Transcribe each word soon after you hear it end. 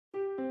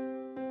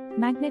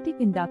Magnetic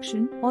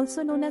induction,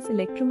 also known as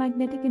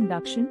electromagnetic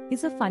induction,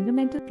 is a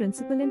fundamental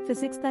principle in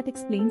physics that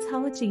explains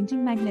how a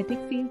changing magnetic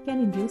field can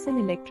induce an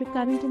electric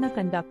current in a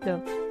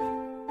conductor.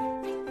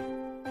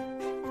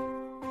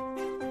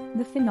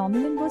 The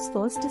phenomenon was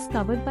first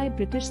discovered by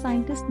British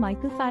scientist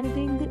Michael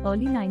Faraday in the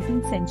early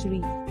 19th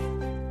century.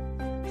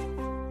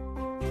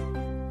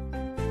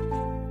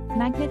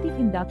 Magnetic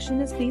induction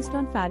is based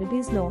on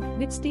Faraday's law,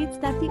 which states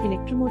that the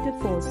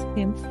electromotive force,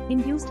 EMF,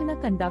 induced in a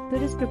conductor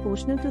is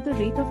proportional to the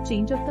rate of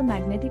change of the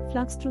magnetic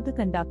flux through the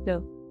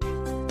conductor.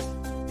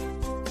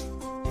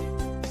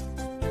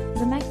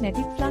 The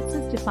magnetic flux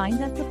is defined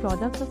as the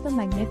product of the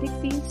magnetic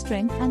field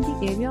strength and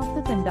the area of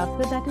the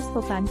conductor that is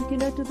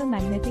perpendicular to the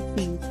magnetic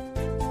field.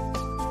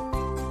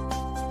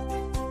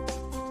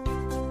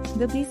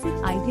 The basic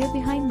idea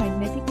behind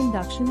magnetic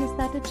induction is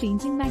that a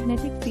changing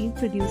magnetic field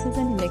produces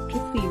an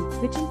electric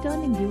field, which in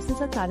turn induces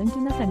a current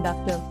in a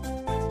conductor.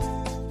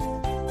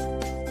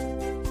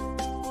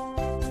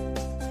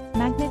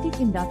 Magnetic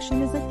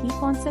induction is a key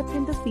concept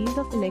in the field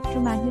of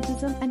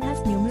electromagnetism and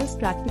has numerous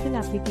practical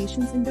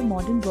applications in the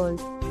modern world.